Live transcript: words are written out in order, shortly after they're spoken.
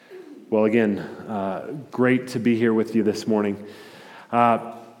Well, again, great to be here with you this morning.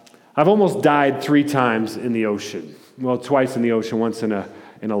 I've almost died 3 times in the ocean. Well, twice in the ocean, once in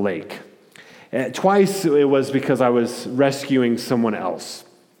a lake. Twice it was because I was rescuing someone else.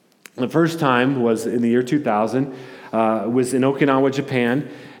 The first time was in the year 2000. It was in Okinawa, Japan.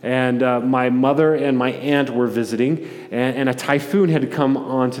 And my mother and my aunt were visiting, and a typhoon had come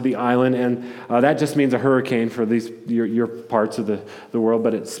onto the island, and that just means a hurricane for your parts of the world,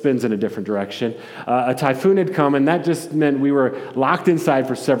 but it spins in a different direction. A typhoon had come, and that just meant we were locked inside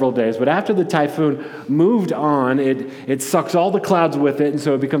for several days. But after the typhoon moved on, it sucks all the clouds with it, and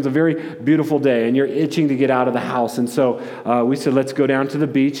so it becomes a very beautiful day, and you're itching to get out of the house. And so we said, let's go down to the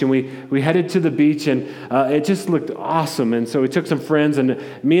beach, and we headed to the beach, and it just looked awesome. And so we took some friends, and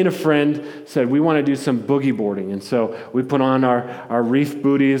me and a friend said, we want to do some boogie boarding. And so we put on our reef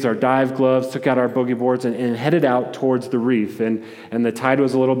booties, our dive gloves, took out our boogie boards, and headed out towards the reef. And the tide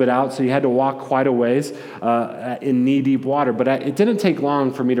was a little bit out, so you had to walk quite a ways in knee-deep water. But it didn't take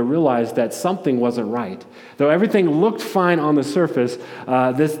long for me to realize that something wasn't right. Though everything looked fine on the surface,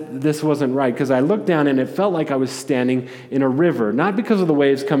 this wasn't right, because I looked down and it felt like I was standing in a river, not because of the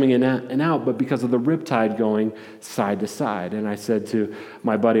waves coming in and out, but because of the riptide going side to side. And I said to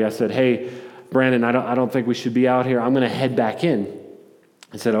my buddy, I said, hey, Brandon, I don't think we should be out here. I'm going to head back in.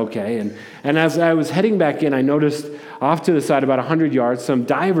 I said, okay. And as I was heading back in, I noticed off to the side, about 100 yards, some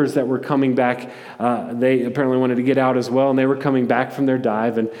divers that were coming back. They apparently wanted to get out as well, and they were coming back from their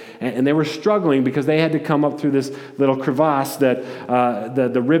dive, and they were struggling because they had to come up through this little crevasse that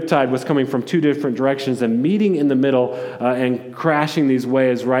the riptide was coming from 2 different directions and meeting in the middle and crashing these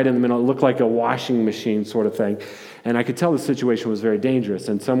waves right in the middle. It looked like a washing machine sort of thing. And I could tell the situation was very dangerous,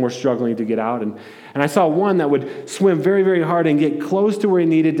 and some were struggling to get out. And I saw one that would swim very, very hard and get close to where he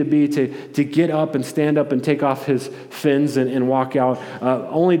needed to be to get up and stand up and take off his fins and walk out,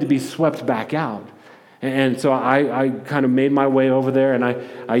 only to be swept back out. And so I kind of made my way over there, and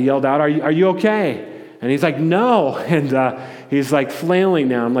I yelled out, are you okay? And he's like, no. And he's like flailing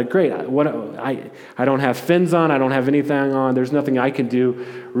now. I'm like, great. I don't have fins on. I don't have anything on. There's nothing I can do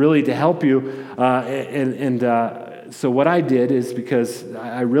really to help you. So what I did is, because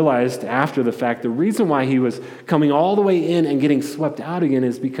I realized after the fact, the reason why he was coming all the way in and getting swept out again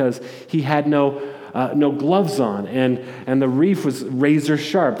is because he had no gloves on, and the reef was razor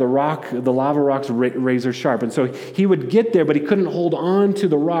sharp. The lava rock's razor sharp, and so he would get there, but he couldn't hold on to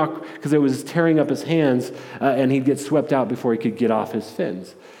the rock because it was tearing up his hands, and he'd get swept out before he could get off his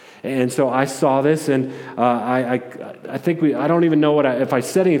fins. And so I saw this, and I think I don't even know if I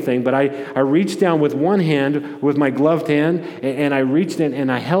said anything, but I reached down with one hand, with my gloved hand, and I reached in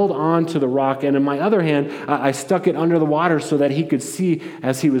and I held on to the rock, and in my other hand, I stuck it under the water so that he could see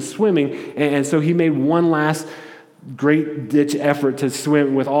as he was swimming. And so he made one last great ditch effort to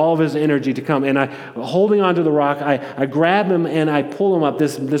swim with all of his energy to come. And holding onto the rock, I grab him and I pull him up,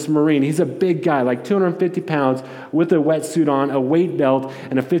 this Marine. He's a big guy, like 250 pounds, with a wetsuit on, a weight belt,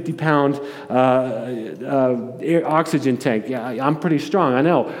 and a 50-pound oxygen tank. Yeah, I'm pretty strong, I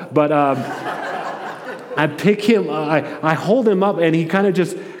know. But I pick him, I hold him up, and he kind of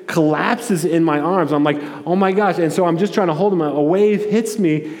just collapses in my arms. I'm like, oh my gosh. And so I'm just trying to hold him. A wave hits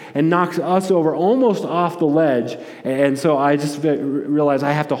me and knocks us over almost off the ledge. And so I just realized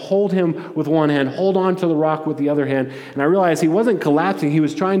I have to hold him with one hand, hold on to the rock with the other hand. And I realized he wasn't collapsing. He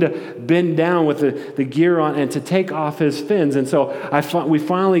was trying to bend down with the gear on and to take off his fins. And so we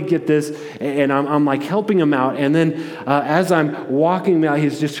finally get this, and I'm like helping him out. And then as I'm walking him out,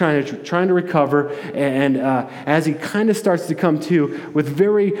 he's just trying to recover. And as he kind of starts to come to with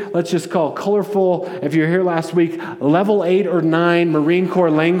very, let's just call colorful, if you're here last week, level 8 or 9 Marine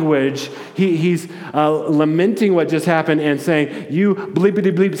Corps language, he's lamenting what just happened and saying, you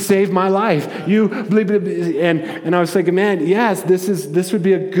bleepity bleep saved my life. You bleepity bleep. And I was thinking, man, yes, this would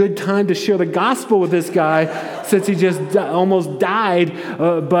be a good time to share the gospel with this guy since he just almost died,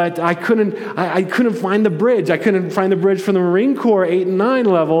 but I couldn't find the bridge. I couldn't find the bridge from the Marine Corps 8 and 9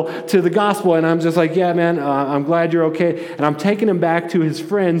 level to the gospel. And I'm just like, yeah, man, I'm glad you're okay. And I'm taking him back to his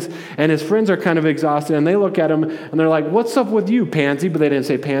friends, and his friends are kind of exhausted, and they look at him and they're like, what's up with you, pansy? But they didn't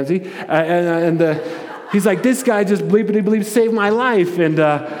say pansy. He's like, this guy just bleepity bleep saved my life. And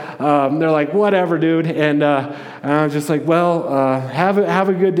they're like, whatever, dude. And I was just like, well, have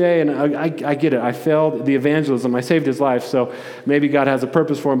a good day. And I get it. I failed the evangelism. I saved his life, so maybe God has a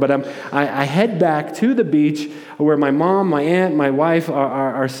purpose for him. But I head back to the beach where my mom, my aunt, my wife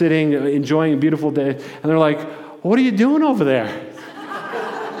are sitting, enjoying a beautiful day. And they're like, what are you doing over there?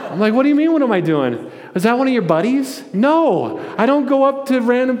 I'm like, what do you mean, what am I doing? Is that one of your buddies? No, I don't go up to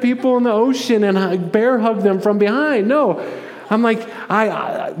random people in the ocean and bear hug them from behind. No, I'm like,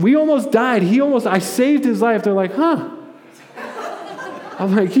 we almost died. I saved his life. They're like, huh?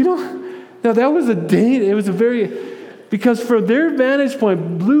 I'm like, no, that was it was a because from their vantage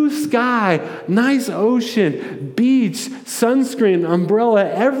point, blue sky, nice ocean, beach, sunscreen, umbrella,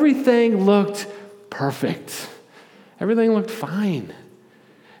 everything looked perfect. Everything looked fine.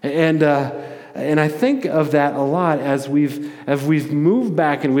 And I think of that a lot as we've moved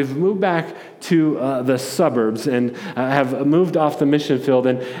back, and we've moved back to the suburbs and have moved off the mission field,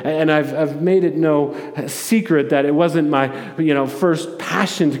 and I've made it no secret that it wasn't my first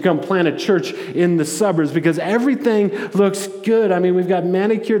passion to come plant a church in the suburbs, because everything looks good. I mean, we've got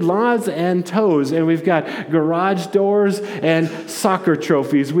manicured lawns and toes, and we've got garage doors and soccer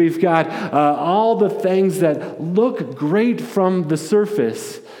trophies. We've got all the things that look great from the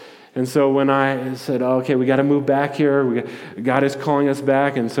surface. And so when I said, okay, we got to move back here, God is calling us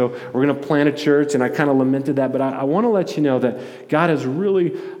back, and so we're going to plant a church, and I kind of lamented that, but I want to let you know that God has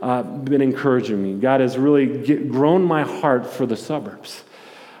really been encouraging me. God has really grown my heart for the suburbs.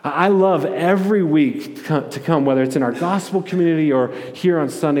 I love every week to come, whether it's in our gospel community or here on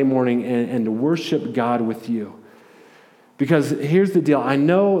Sunday morning, and to worship God with you. Because here's the deal. I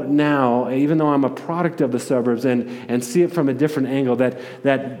know now, even though I'm a product of the suburbs and see it from a different angle,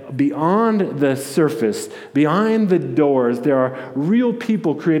 that beyond the surface, behind the doors, there are real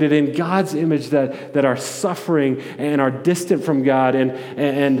people created in God's image that are suffering and are distant from God, and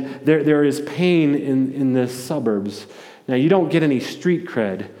there is pain in the suburbs. Now, you don't get any street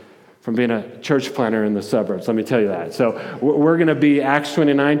cred from being a church planter in the suburbs, let me tell you that. So we're going to be Acts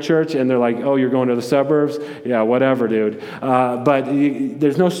 29 church, and they're like, oh, you're going to the suburbs? Yeah, whatever, dude. But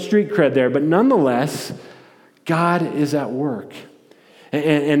there's no street cred there. But nonetheless, God is at work.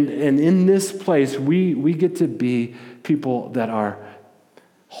 And in this place, we get to be people that are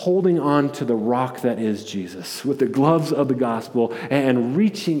holding on to the rock that is Jesus with the gloves of the gospel and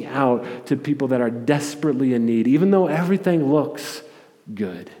reaching out to people that are desperately in need, even though everything looks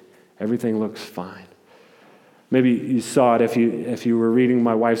good. Everything looks fine. Maybe you saw it if you were reading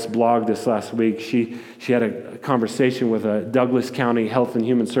my wife's blog this last week. She had a conversation with a Douglas County Health and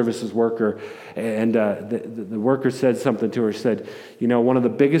Human Services worker, and the worker said something to her. She said, one of the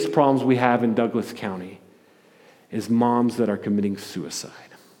biggest problems we have in Douglas County is moms that are committing suicide.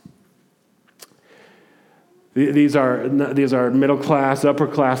 These are middle class, upper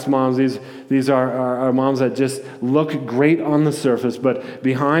class moms. These are moms that just look great on the surface, but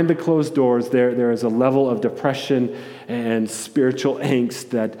behind the closed doors, there is a level of depression and spiritual angst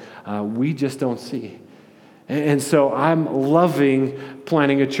that we just don't see. And so I'm loving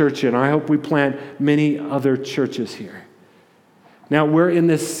planting a church here, and I hope we plant many other churches here. Now, we're in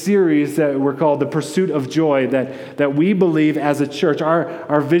this series that we're called The Pursuit of Joy, that we believe as a church,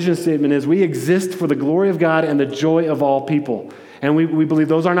 our vision statement is we exist for the glory of God and the joy of all people. And we believe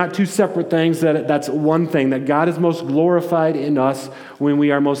those are not two separate things, that's one thing, that God is most glorified in us when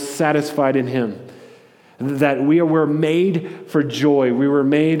we are most satisfied in Him. That we're made for joy. We were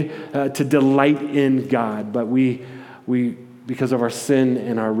made to delight in God, but we because of our sin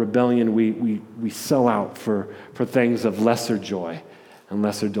and our rebellion, we sell out for things of lesser joy and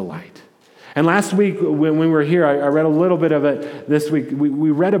lesser delight. And last week, when we were here, I read a little bit of it this week.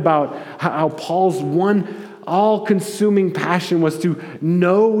 We read about how Paul's one all-consuming passion was to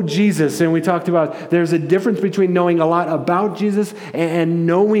know Jesus. And we talked about there's a difference between knowing a lot about Jesus and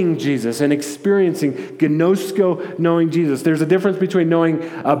knowing Jesus and experiencing gnosko, knowing Jesus. There's a difference between knowing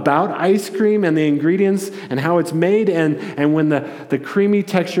about ice cream and the ingredients and how it's made and when the creamy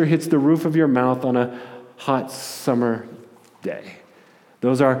texture hits the roof of your mouth on a hot summer day.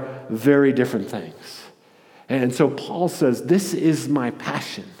 Those are very different things. And so Paul says, this is my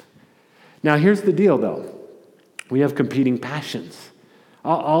passion. Now, here's the deal, though. We have competing passions.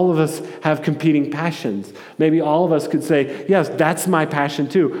 All of us have competing passions. Maybe all of us could say, yes, that's my passion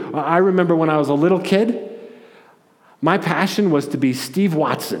too. I remember when I was a little kid, my passion was to be Steve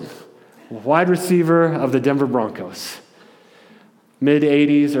Watson, wide receiver of the Denver Broncos.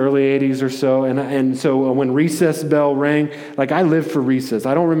 Mid-'80s, early 80s or so. And so when recess bell rang, I lived for recess.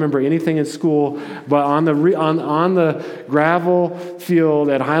 I don't remember anything in school, but on the gravel field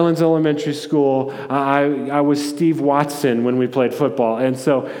at Highlands Elementary School, I was Steve Watson when we played football. And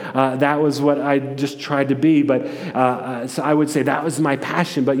so that was what I just tried to be. But so I would say that was my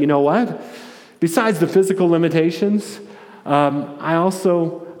passion. But you know what? Besides the physical limitations, I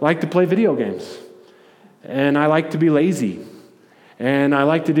also like to play video games. And I like to be lazy. And I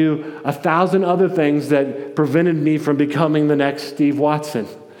like to do 1,000 other things that prevented me from becoming the next Steve Watson.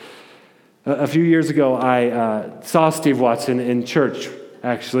 A few years ago, I saw Steve Watson in church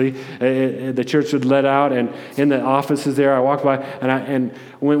actually. The church would let out, and in the offices there, I walk by, and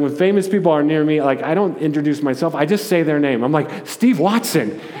when famous people are near me, like, I don't introduce myself. I just say their name. I'm like, Steve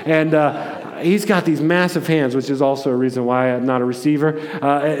Watson. And he's got these massive hands, which is also a reason why I'm not a receiver.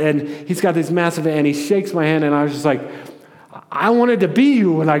 And he's got these massive hands, and he shakes my hand, and I was just like, I wanted to be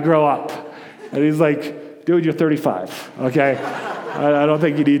you when I grow up. And he's like, dude, you're 35, okay? I don't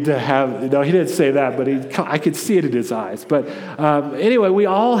think you need to have, no, he didn't say that, but I could see it in his eyes. But anyway, we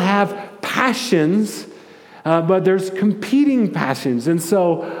all have passions, but there's competing passions. And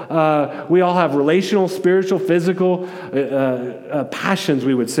so we all have relational, spiritual, physical passions,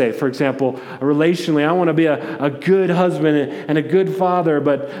 we would say. For example, relationally, I want to be a good husband and a good father,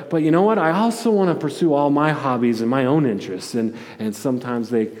 but you know what? I also want to pursue all my hobbies and my own interests, and sometimes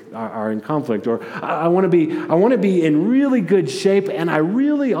they are in conflict. Or I want to be in really good shape, and I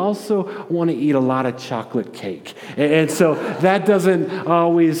really also want to eat a lot of chocolate cake. And so that doesn't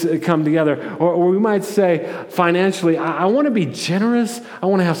always come together. Or we might say, financially, I want to be generous. I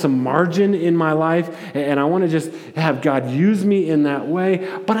want to have some margin in my life, and I want to just have God use me in that way.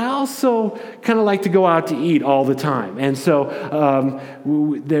 But I also kind of like to go out to eat all the time. And so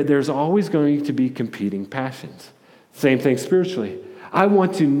there's always going to be competing passions. Same thing spiritually. I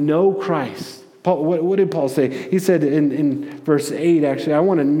want to know Christ. Paul, what did Paul say? He said in verse 8, actually, I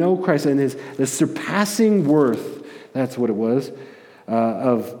want to know Christ and the surpassing worth, that's what it was,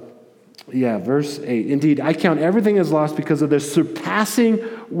 verse 8. Indeed, I count everything as lost because of the surpassing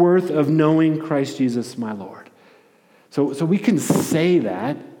worth of knowing Christ Jesus, my Lord. So we can say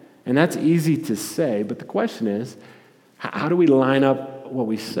that, and that's easy to say, but the question is, how do we line up what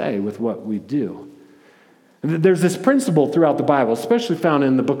we say with what we do? There's this principle throughout the Bible, especially found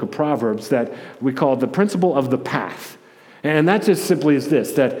in the book of Proverbs, that we call the principle of the path. And that just simply is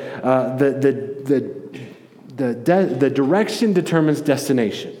this, that the direction determines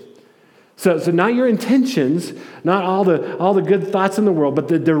destination. So not your intentions, not all the good thoughts in the world, but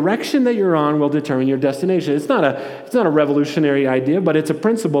the direction that you're on will determine your destination. It's not a revolutionary idea, but it's a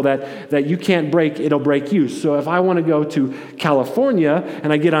principle that you can't break, it'll break you. So if I want to go to California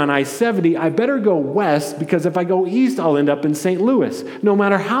and I get on I-70, I better go west, because if I go east, I'll end up in St. Louis. No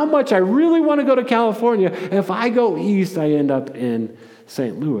matter how much I really want to go to California, if I go east, I end up in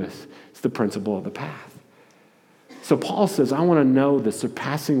St. Louis. It's the principle of the path. So Paul says, I want to know the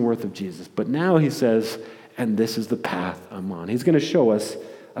surpassing worth of Jesus. But now he says, and this is the path I'm on. He's going to show us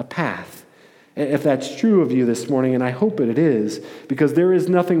a path. If that's true of you this morning, and I hope it is, because there is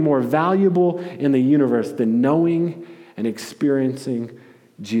nothing more valuable in the universe than knowing and experiencing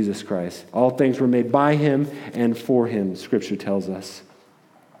Jesus Christ. All things were made by him and for him, Scripture tells us.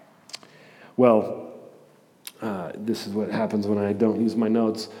 Well, this is what happens when I don't use my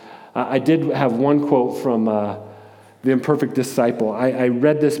notes. I did have one quote from The Imperfect Disciple. I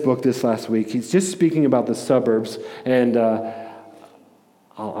read this book this last week. He's just speaking about the suburbs, and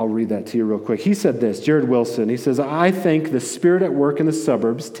I'll read that to you real quick. He said this, Jared Wilson, he says, I think the spirit at work in the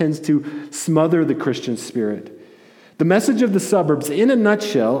suburbs tends to smother the Christian spirit. The message of the suburbs, in a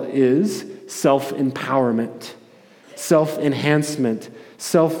nutshell, is self-empowerment, self-enhancement,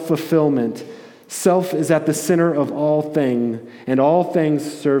 self-fulfillment. Self is at the center of all things, and all things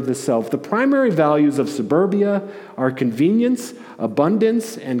serve the self. The primary values of suburbia are convenience,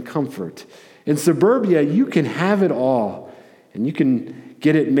 abundance, and comfort. In suburbia, you can have it all, and you can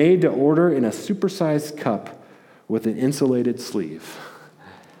get it made to order in a supersized cup with an insulated sleeve.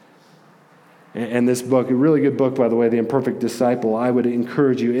 And this book, a really good book, by the way, The Imperfect Disciple, I would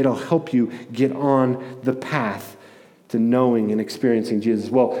encourage you, it'll help you get on the path to knowing and experiencing Jesus.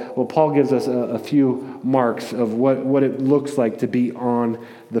 Well, Paul gives us a few marks of what it looks like to be on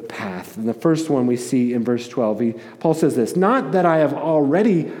the path. And the first one we see in verse 12. Paul says this, not that I have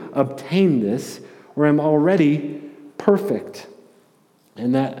already obtained this or am already perfect.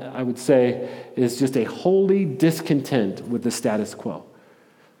 And that, I would say, is just a holy discontent with the status quo.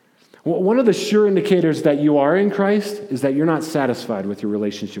 One of the sure indicators that you are in Christ is that you're not satisfied with your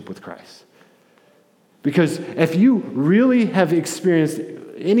relationship with Christ. Because if you really have experienced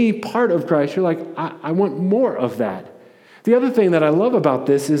any part of Christ, you're like, I want more of that. The other thing that I love about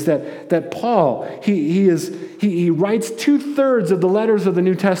this is that Paul, he writes 2/3 of the letters of the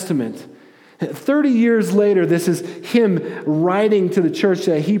New Testament. 30 years later, this is him writing to the church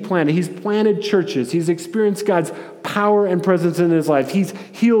that he planted. He's planted churches. He's experienced God's power and presence in his life. He's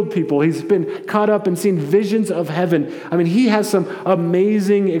healed people. He's been caught up and seen visions of heaven. I mean, he has some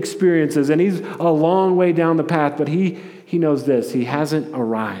amazing experiences, and he's a long way down the path, but he knows this. He hasn't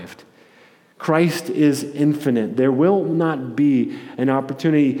arrived. Christ is infinite. There will not be an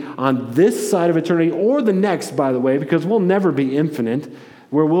opportunity on this side of eternity or the next, by the way, because we'll never be infinite.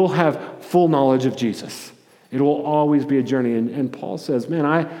 where we'll have full knowledge of Jesus. It will always be a journey. And Paul says, man,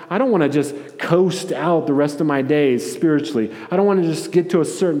 I don't want to just coast out the rest of my days spiritually. I don't want to just get to a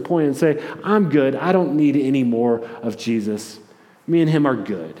certain point and say, I'm good. I don't need any more of Jesus. Me and him are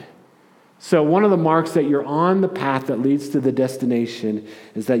good. So one of the marks that you're on the path that leads to the destination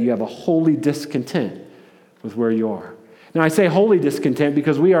is that you have a holy discontent with where you are. Now, I say holy discontent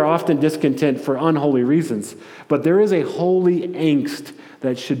because we are often discontent for unholy reasons, but there is a holy angst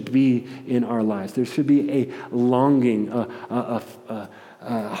that should be in our lives. There should be a longing, a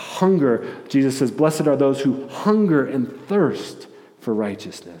hunger. Jesus says, blessed are those who hunger and thirst for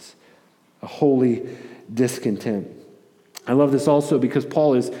righteousness. A holy discontent. I love this also because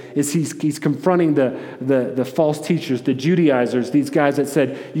Paul he's confronting the false teachers, the Judaizers, these guys that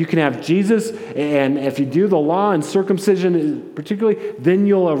said, you can have Jesus, and if you do the law and circumcision particularly, then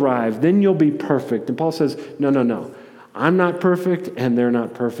you'll arrive, then you'll be perfect. And Paul says, no. I'm not perfect, and they're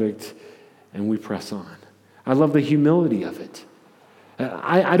not perfect, and we press on. I love the humility of it.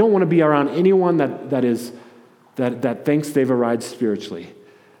 I don't want to be around anyone that thinks they've arrived spiritually.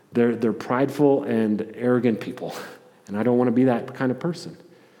 They're prideful and arrogant people. And I don't want to be that kind of person.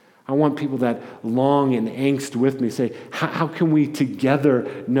 I want people that long and angst with me say, how can we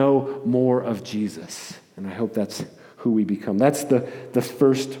together know more of Jesus? And I hope that's who we become. That's the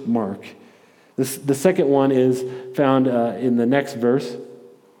first mark. The second one is found in the next verse.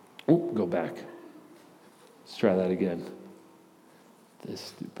 Oh, go back. Let's try that again. This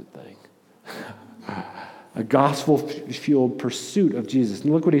stupid thing. A gospel-fueled pursuit of Jesus.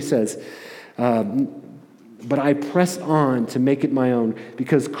 And look what he says. But I press on to make it my own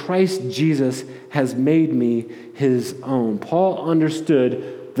because Christ Jesus has made me his own. Paul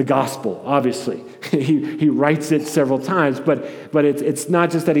understood the gospel, obviously. He writes it several times, but it's not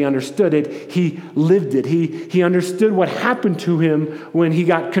just that he understood it, he lived it. He understood what happened to him when he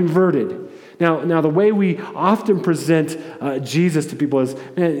got converted. Now, the way we often present Jesus to people is,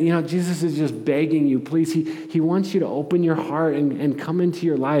 man, Jesus is just begging you, please. He wants you to open your heart and come into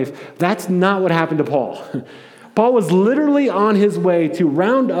your life. That's not what happened to Paul. Paul was literally on his way to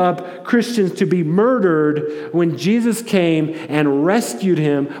round up Christians to be murdered when Jesus came and rescued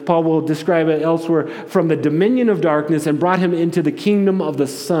him. Paul will describe it elsewhere, from the dominion of darkness and brought him into the kingdom of the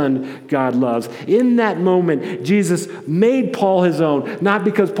Son God loves. In that moment, Jesus made Paul his own, not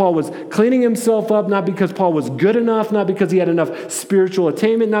because Paul was cleaning himself up, not because Paul was good enough, not because he had enough spiritual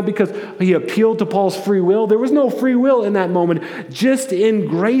attainment, not because he appealed to Paul's free will. There was no free will in that moment. Just in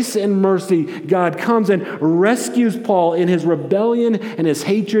grace and mercy, God comes and rescues Paul in his rebellion and his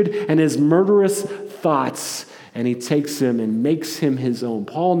hatred and his murderous thoughts, and he takes him and makes him his own.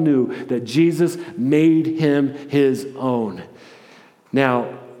 Paul knew that Jesus made him his own.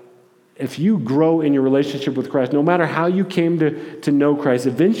 Now, if you grow in your relationship with Christ, no matter how you came to know Christ,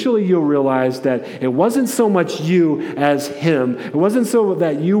 eventually you'll realize that it wasn't so much you as him. It wasn't so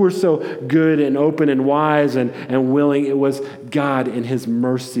that you were so good and open and wise and willing. It was God in his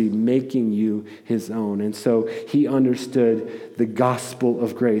mercy making you his own. And so he understood the gospel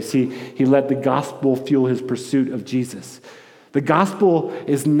of grace. He let the gospel fuel his pursuit of Jesus. The gospel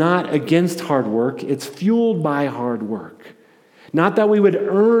is not against hard work. It's fueled by hard work. Not that we would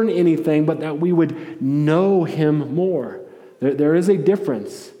earn anything, but that we would know him more. There is a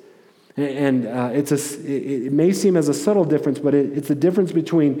difference. And it may seem as a subtle difference, but it's a difference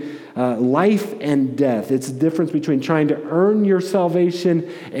between life and death. It's a difference between trying to earn your salvation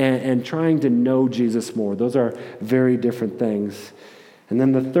and trying to know Jesus more. Those are very different things. And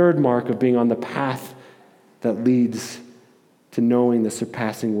then the third mark of being on the path that leads to knowing the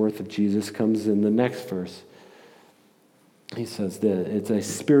surpassing worth of Jesus comes in the next verse. He says that it's a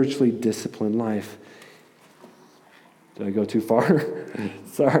spiritually disciplined life. Did I go too far?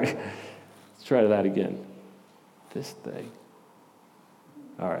 Sorry. Let's try that again. This thing.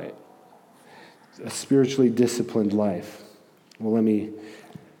 All right. A spiritually disciplined life. Well, let me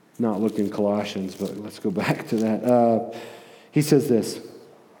not look in Colossians, but let's go back to that. He says this.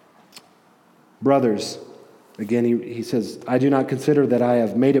 Brothers, again, he says, I do not consider that I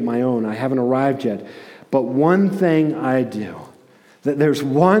have made it my own. I haven't arrived yet. But one thing I do, that there's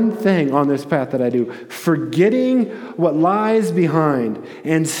one thing on this path that I do, forgetting what lies behind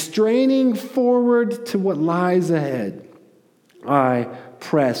and straining forward to what lies ahead, I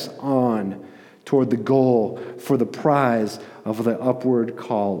press on toward the goal for the prize of the upward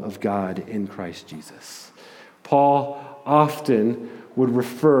call of God in Christ Jesus. Paul often would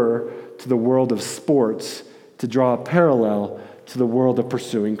refer to the world of sports to draw a parallel to the world of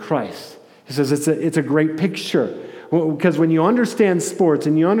pursuing Christ. He says it's a great picture. Because when you understand sports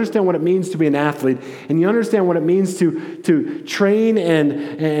and you understand what it means to be an athlete and you understand what it means to train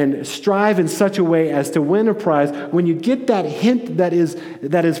and strive in such a way as to win a prize, when you get that hint that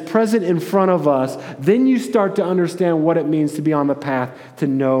is present in front of us, then you start to understand what it means to be on the path to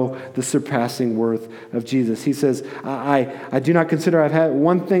know the surpassing worth of Jesus. He says, I do not consider I've had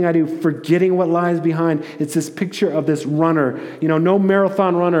one thing I do, forgetting what lies behind. It's this picture of this runner. No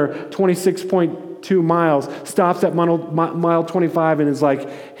marathon runner, 26.2 miles, stops at mile 25 and is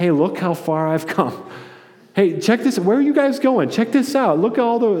like, hey, look how far I've come. Hey, check this. Where are you guys going? Check this out. Look at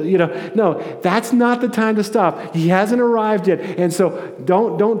all the, no, that's not the time to stop. He hasn't arrived yet. And so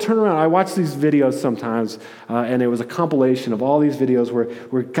don't turn around. I watch these videos sometimes, and it was a compilation of all these videos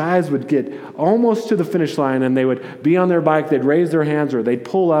where guys would get almost to the finish line and they would be on their bike, they'd raise their hands or they'd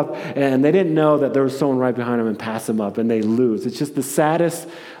pull up and they didn't know that there was someone right behind them and pass them up and they lose. It's just the saddest,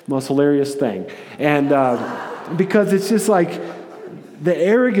 most hilarious thing. And because it's just like, the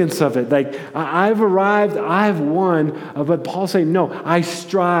arrogance of it, like, I've arrived, I've won, but Paul's saying, no, I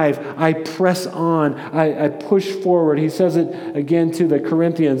strive, I press on, I push forward. He says it again to the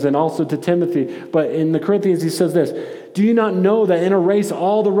Corinthians and also to Timothy, but in the Corinthians he says this, do you not know that in a race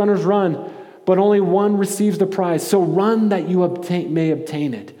all the runners run, but only one receives the prize? So run that you may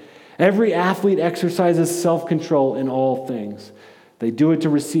obtain it. Every athlete exercises self-control in all things. They do it to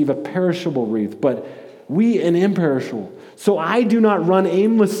receive a perishable wreath, but we an imperishable. So I do not run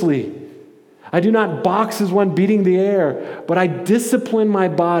aimlessly. I do not box as one beating the air, but I discipline my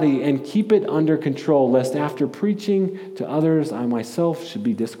body and keep it under control, lest after preaching to others, I myself should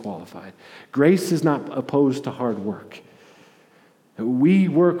be disqualified. Grace is not opposed to hard work. We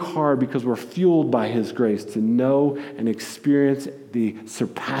work hard because we're fueled by His grace to know and experience the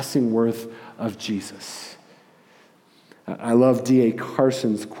surpassing worth of Jesus. I love D.A.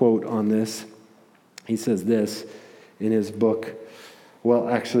 Carson's quote on this. He says this in his book. Well,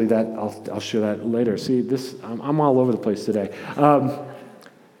 actually, I'll share that later. See, I'm all over the place today.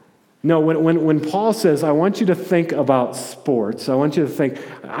 No, when Paul says, I want you to think about sports,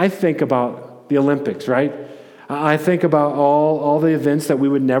 I think about the Olympics, right? I think about all the events that we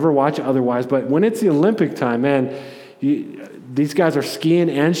would never watch otherwise, but when it's the Olympic time, man, these guys are skiing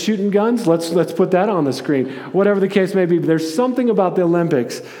and shooting guns. Let's put that on the screen. Whatever the case may be, there's something about the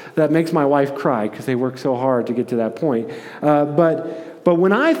Olympics that makes my wife cry because they work so hard to get to that point. But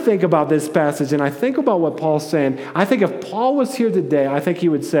when I think about this passage and I think about what Paul's saying, I think if Paul was here today, I think he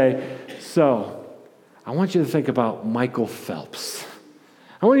would say, so I want you to think about Michael Phelps.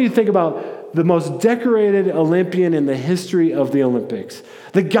 I want you to think about the most decorated Olympian in the history of the Olympics.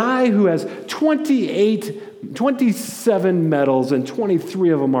 The guy who has 27 medals and 23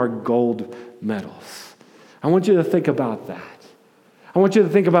 of them are gold medals. I want you to think about that. I want you to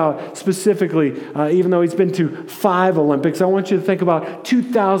think about specifically, even though he's been to 5 Olympics, I want you to think about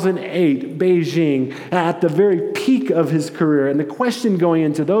 2008 Beijing at the very peak of his career. And the question going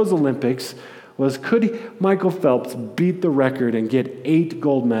into those Olympics was, could Michael Phelps beat the record and get 8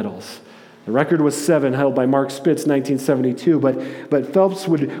 gold medals? The record was 7, held by Mark Spitz, 1972, but Phelps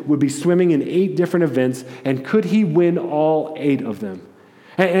would be swimming in 8 different events, and could he win all 8 of them?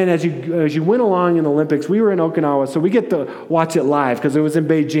 And as you went along in the Olympics, we were in Okinawa, so we get to watch it live because it was in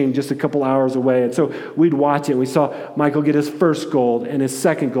Beijing, just a couple hours away. And so we'd watch it. We saw Michael get his first gold and his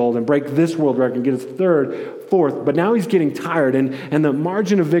second gold and break this world record and get his third, fourth. But now he's getting tired, and the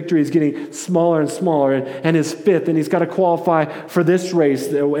margin of victory is getting smaller and smaller. And his fifth, and he's got to qualify for this race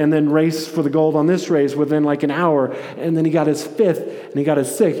and then race for the gold on this race within like an hour. And then he got his 5th and he got his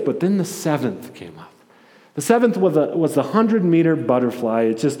 6th. But then the 7th came up. The 7th was the 100-meter butterfly.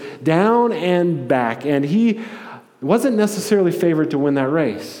 It's just down and back. And he wasn't necessarily favored to win that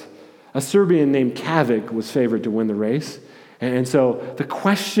race. A Serbian named Kavic was favored to win the race. And so the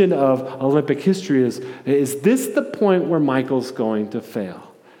question of Olympic history is this the point where Michael's going to fail?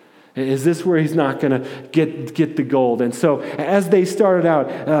 Is this where he's not going to get the gold? And so as they started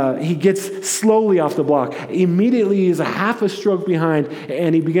out, he gets slowly off the block. Immediately he's a half a stroke behind,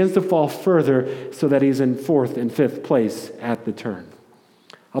 and he begins to fall further so that he's in 4th and 5th place at the turn.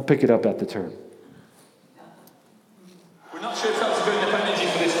 I'll pick it up at the turn. We're not sure if that's a good enough energy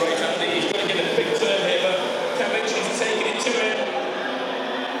for this race. I think he's going to get a big turn here, but Kavic is taking it to him.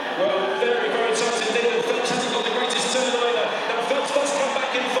 Well, very, very tight indeed. Phelps hasn't got the greatest turn either. Now Phelps must come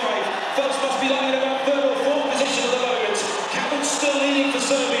back in 5. Phelps must be lying in about 3rd or 4th position at the moment. Kavic still leading for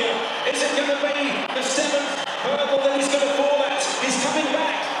Serbia. Is it going to be the 7th hurdle that he's going to fall at? He's coming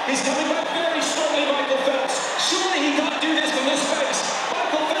back. He's coming back very strongly, Michael Phelps. Surely he can't do this from this pace.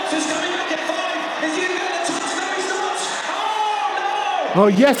 Michael Phelps is coming back at 5. Is he going to touch? No, he's not. Oh, no!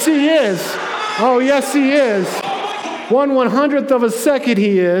 Oh, yes, he is. Oh, yes, he is. Oh, Michael 1/100th of a second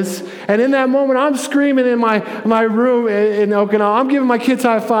he is. And in that moment, I'm screaming in my room in Okinawa. I'm giving my kids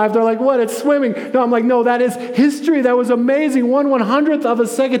high five. They're like, what? It's swimming. No, I'm like, no, that is history. That was amazing. 1/100th of a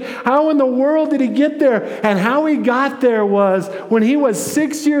second. How in the world did he get there? And how he got there was when he was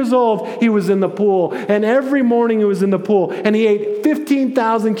 6 years old, he was in the pool. And every morning he was in the pool. And he ate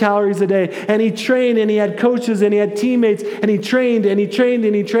 15,000 calories a day. And he trained and he had coaches and he had teammates. And he trained and he trained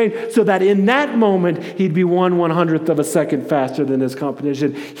and he trained so that in that moment, he'd be 1/100th of a second faster than his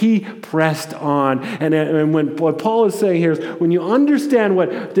competition. He pressed on. And what Paul is saying here is when you understand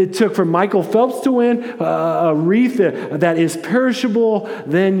what it took for Michael Phelps to win a wreath that is perishable,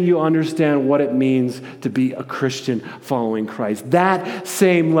 then you understand what it means to be a Christian following Christ. That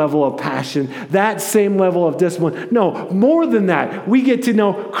same level of passion, that same level of discipline. No, more than that, we get to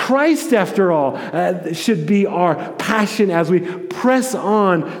know Christ after all should be our passion as we press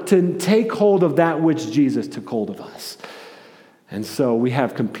on to take hold of that which Jesus took hold of us. And so we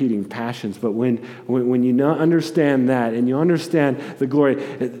have competing passions, but when you understand that and you understand the glory,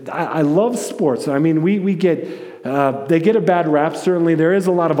 I love sports. I mean, they get a bad rap. Certainly, there is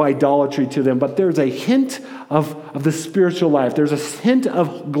a lot of idolatry to them, but there's a hint of the spiritual life. There's a hint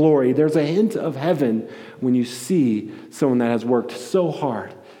of glory. There's a hint of heaven when you see someone that has worked so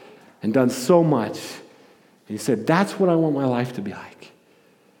hard and done so much. And he said, that's what I want my life to be like.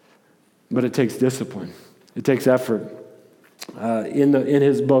 But it takes discipline. It takes effort. In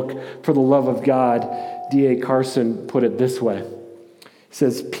his book, For the Love of God, D.A. Carson put it this way. He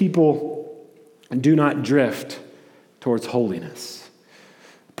says, people do not drift towards holiness.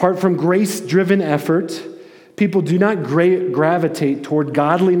 Apart from grace-driven effort, people do not gravitate toward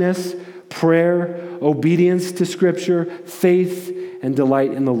godliness, prayer, obedience to Scripture, faith, and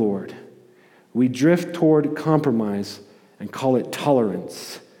delight in the Lord. We drift toward compromise and call it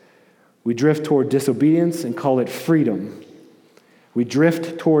tolerance. We drift toward disobedience and call it freedom. We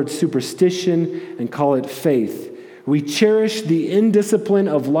drift toward superstition and call it faith. We cherish the indiscipline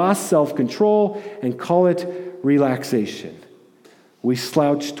of lost self-control and call it relaxation. We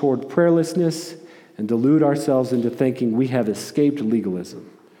slouch toward prayerlessness and delude ourselves into thinking we have escaped legalism.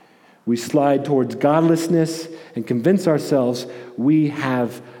 We slide towards godlessness and convince ourselves we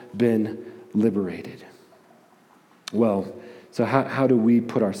have been liberated. Well, so how do we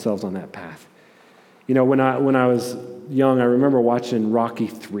put ourselves on that path? You know, when I was young, I remember watching Rocky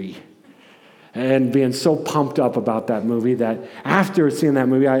III and being so pumped up about that movie that after seeing that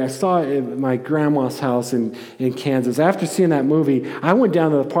movie, I saw it at my grandma's house in Kansas. After seeing that movie, I went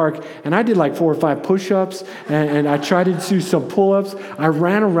down to the park and I did like 4 or 5 push-ups and I tried to do some pull-ups. I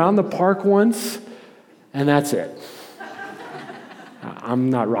ran around the park once and that's it. I'm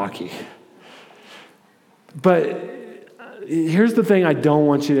not Rocky. But here's the thing I don't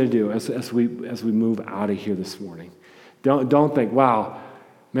want you to do as we move out of here this morning. Don't think, wow,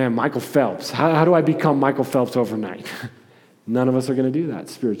 man, Michael Phelps. How do I become Michael Phelps overnight? None of us are going to do that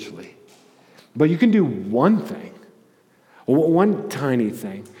spiritually. But you can do one thing, one tiny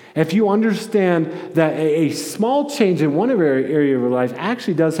thing. If you understand that a small change in one area of your life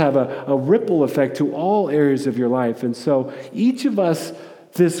actually does have a ripple effect to all areas of your life. And so each of us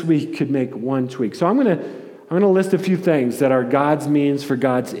this week could make one tweak. So I'm going to list a few things that are God's means for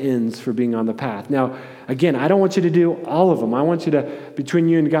God's ends for being on the path. Now, again, I don't want you to do all of them. I want you to, between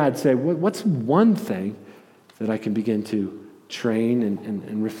you and God, say, what's one thing that I can begin to train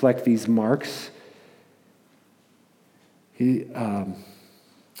and reflect these marks?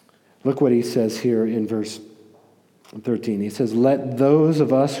 Look what he says here in verse 13. He says, let those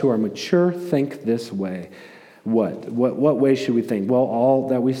of us who are mature think this way. What way should we think? Well, all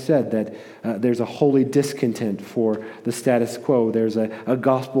that we said, that there's a holy discontent for the status quo. There's a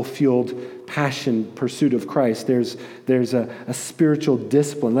gospel-fueled passion pursuit of Christ. There's a spiritual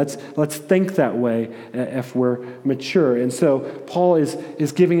discipline. Let's think that way if we're mature. And so Paul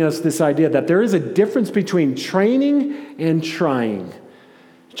is giving us this idea that there is a difference between training and trying.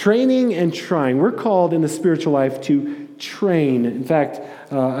 Training and trying. We're called in the spiritual life to train. In fact,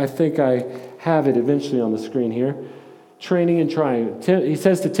 I think I have it eventually on the screen here. Training and trying. He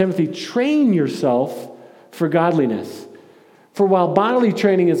says to Timothy, train yourself for godliness. For while bodily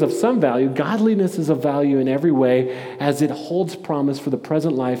training is of some value, godliness is of value in every way as it holds promise for the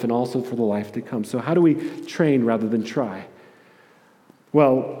present life and also for the life to come. So how do we train rather than try?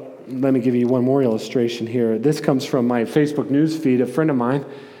 Well, let me give you one more illustration here. This comes from my Facebook news feed, a friend of mine,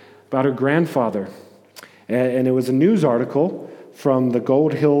 about her grandfather. And it was a news article from the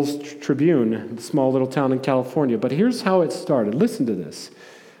Gold Hills Tribune, a small little town in California. But here's how it started. Listen to this.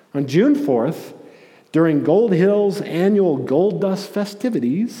 On June 4th, during Gold Hills' annual Gold Dust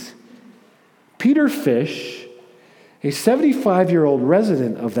festivities, Peter Fish a 75-year-old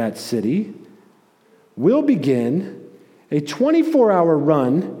resident of that city will begin a 24-hour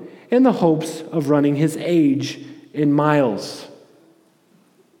run in the hopes of running his age in miles.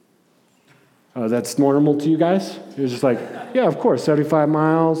 That's normal to you guys? You're just like, yeah, of course, 75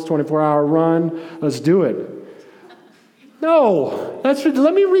 miles, 24-hour run, let's do it. No, let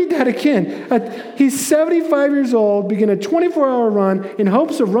me read that again. He's 75 years old, begin a 24-hour run in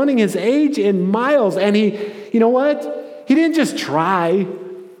hopes of running his age in miles. And you know what? He didn't just try.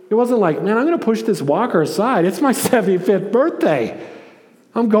 It wasn't like, man, I'm going to push this walker aside. It's my 75th birthday.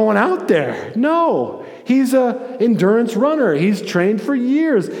 I'm going out there. No, he's an endurance runner. He's trained for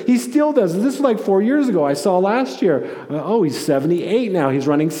years. He still does. This was like 4 years ago. I saw last year. He's 78 now. He's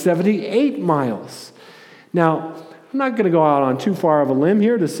running 78 miles. Now, I'm not going to go out on too far of a limb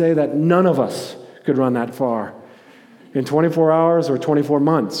here to say that none of us could run that far in 24 hours or 24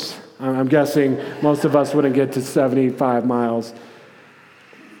 months. I'm guessing most of us wouldn't get to 75 miles.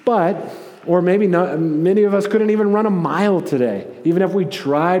 Or maybe not, many of us couldn't even run a mile today, even if we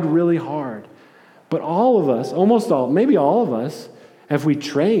tried really hard. But all of us, almost all, maybe all of us, if we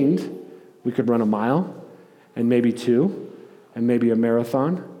trained, we could run a mile, and maybe two, and maybe a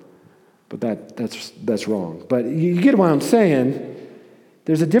marathon. But that's wrong. But you get what I'm saying.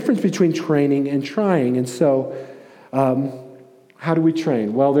 There's a difference between training and trying. And so, how do we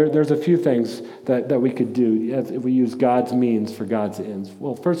train? Well, there's a few things that we could do if we use God's means for God's ends.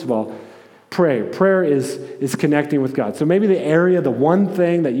 Well, first of all, pray. Prayer is connecting with God. So maybe the one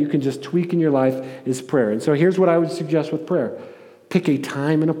thing that you can just tweak in your life is prayer. And so here's what I would suggest with prayer. Pick a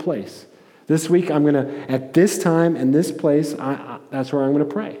time and a place. This week, at this time and this place, that's where I'm going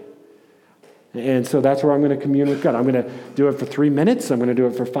to pray. And so that's where I'm going to commune with God. I'm going to do it for 3 minutes. I'm going to do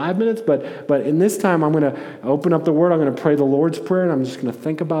it for 5 minutes. But in this time, I'm going to open up the Word. I'm going to pray the Lord's Prayer, and I'm just going to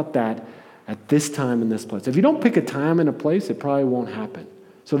think about that at this time and this place. If you don't pick a time and a place, it probably won't happen.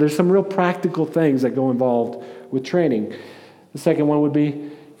 So there's some real practical things that go involved with training. The second one would be,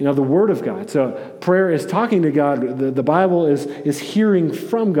 the Word of God. So prayer is talking to God. The Bible is hearing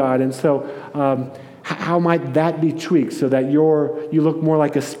from God. And so how might that be tweaked so that you look more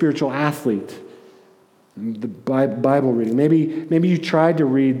like a spiritual athlete? The Bible reading. Maybe you tried to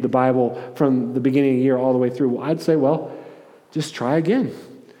read the Bible from the beginning of the year all the way through. Well, I'd say, just try again.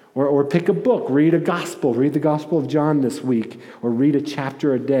 Or pick a book, read the Gospel of John this week, or read a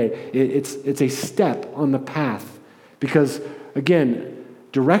chapter a day. It's a step on the path. Because, again,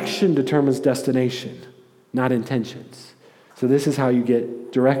 direction determines destination, not intentions. So this is how you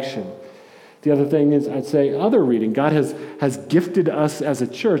get direction. The other thing is, I'd say, other reading. God has gifted us as a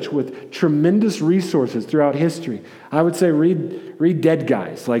church with tremendous resources throughout history. I would say read dead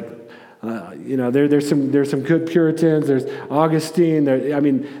guys. Like, there's some good Puritans. There's Augustine.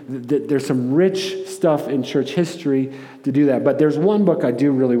 There's some rich stuff in church history to do that. But there's one book I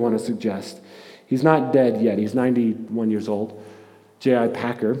do really want to suggest. He's not dead yet. He's 91 years old. J.I.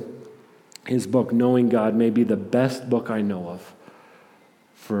 Packer. His book, Knowing God, may be the best book I know of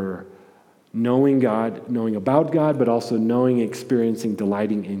for knowing God, knowing about God, but also knowing, experiencing,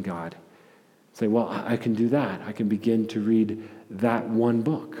 delighting in God. Say, I can do that. I can begin to read that one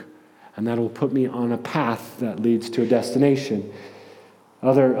book. And that'll put me on a path that leads to a destination.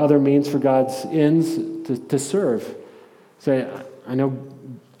 Other means for God's ends to serve. Say, I know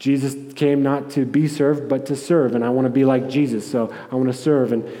Jesus came not to be served, but to serve. And I want to be like Jesus, so I want to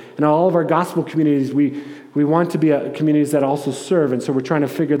serve. And in all of our gospel communities, we want to be communities that also serve, and so we're trying to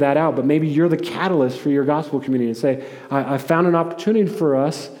figure that out. But maybe you're the catalyst for your gospel community and say, I found an opportunity for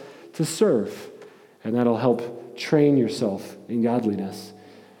us to serve, and that'll help train yourself in godliness.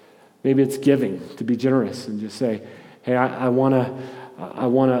 Maybe it's giving, to be generous, and just say, hey, I want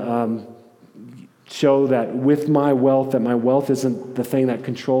to show that with my wealth, that my wealth isn't the thing that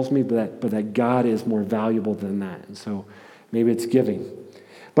controls me, but that God is more valuable than that. And so maybe it's giving.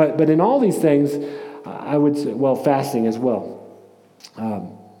 But in all these things, I would say, fasting as well.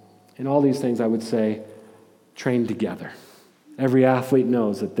 In all these things, I would say, train together. Every athlete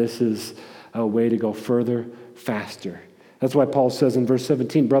knows that this is a way to go further, faster. That's why Paul says in verse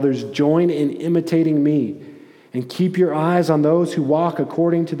 17, brothers, join in imitating me and keep your eyes on those who walk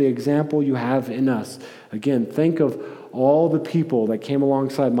according to the example you have in us. Again, think of all the people that came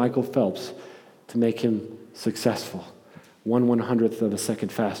alongside Michael Phelps to make him successful. 1/100th of a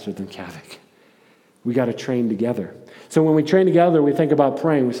second faster than Kavik. We got to train together. So when we train together, we think about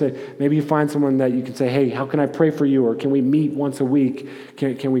praying. We say, maybe you find someone that you can say, hey, how can I pray for you? Or can we meet once a week?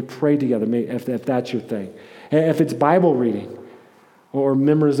 Can we pray together, if that's your thing? If it's Bible reading or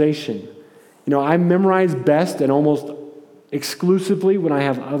memorization. I memorize best and almost exclusively when I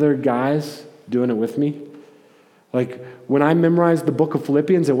have other guys doing it with me. Like when I memorized the book of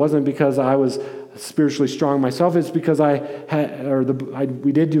Philippians, it wasn't because I was spiritually strong myself. It's because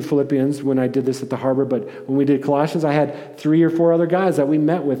we did do Philippians when I did this at the harbor, but when we did Colossians, I had 3 or 4 other guys that we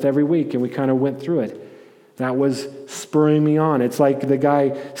met with every week, and we kind of went through it. That was spurring me on. It's like the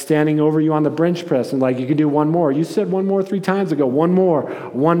guy standing over you on the bench press and like, you can do one more. You said one more 3 times ago. One more,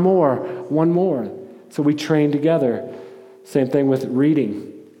 one more, one more. So we train together. Same thing with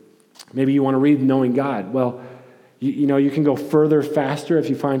reading. Maybe you want to read Knowing God. Well, you can go further, faster if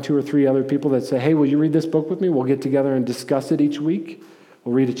you find 2 or 3 other people that say, hey, will you read this book with me? We'll get together and discuss it each week.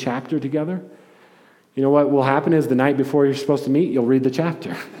 We'll read a chapter together. You know what will happen is the night before you're supposed to meet, you'll read the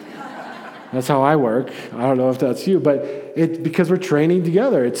chapter. That's how I work. I don't know if that's you, but because we're training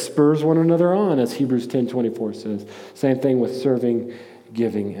together, it spurs one another on, as Hebrews 10:24 says. Same thing with serving,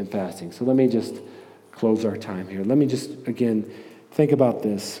 giving, and fasting. So let me just close our time here. Let me just, again, think about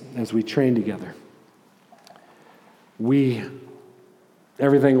this as we train together.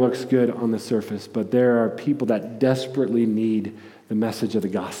 Everything looks good on the surface, but there are people that desperately need the message of the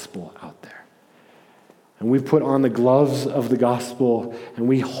gospel out there. And we put on the gloves of the gospel, and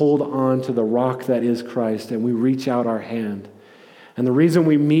we hold on to the rock that is Christ, and we reach out our hand. And the reason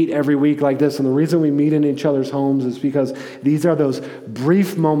we meet every week like this, and the reason we meet in each other's homes, is because these are those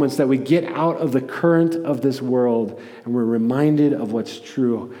brief moments that we get out of the current of this world, and we're reminded of what's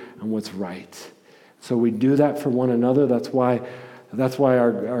true and what's right. So we do that for one another. That's why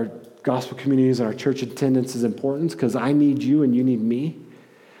our gospel communities and our church attendance is important, because I need you and you need me.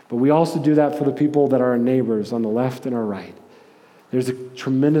 But we also do that for the people that are our neighbors on the left and our right. There's a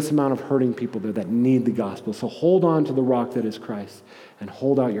tremendous amount of hurting people there that need the gospel. So hold on to the rock that is Christ and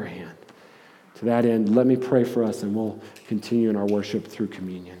hold out your hand. To that end, let me pray for us, and we'll continue in our worship through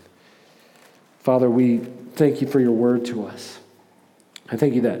communion. Father, we thank you for your word to us. I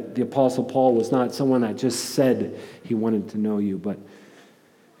thank you that the Apostle Paul was not someone that just said he wanted to know you, but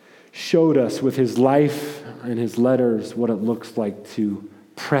showed us with his life and his letters what it looks like to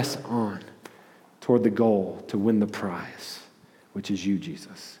press on toward the goal to win the prize, which is you,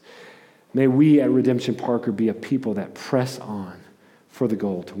 Jesus. May we at Redemption Parker be a people that press on for the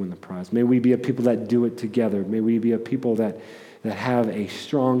goal to win the prize. May we be a people that do it together. May we be a people that have a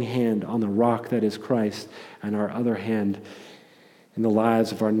strong hand on the rock that is Christ, and our other hand in the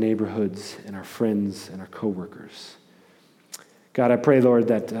lives of our neighborhoods and our friends and our coworkers. God, I pray, Lord,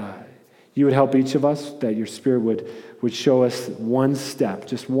 that you would help each of us, that your Spirit would show us one step,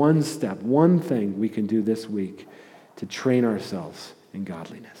 one thing we can do this week to train ourselves in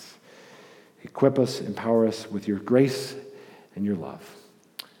godliness. Equip us, empower us with your grace and your love.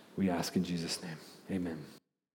 We ask in Jesus' name. Amen.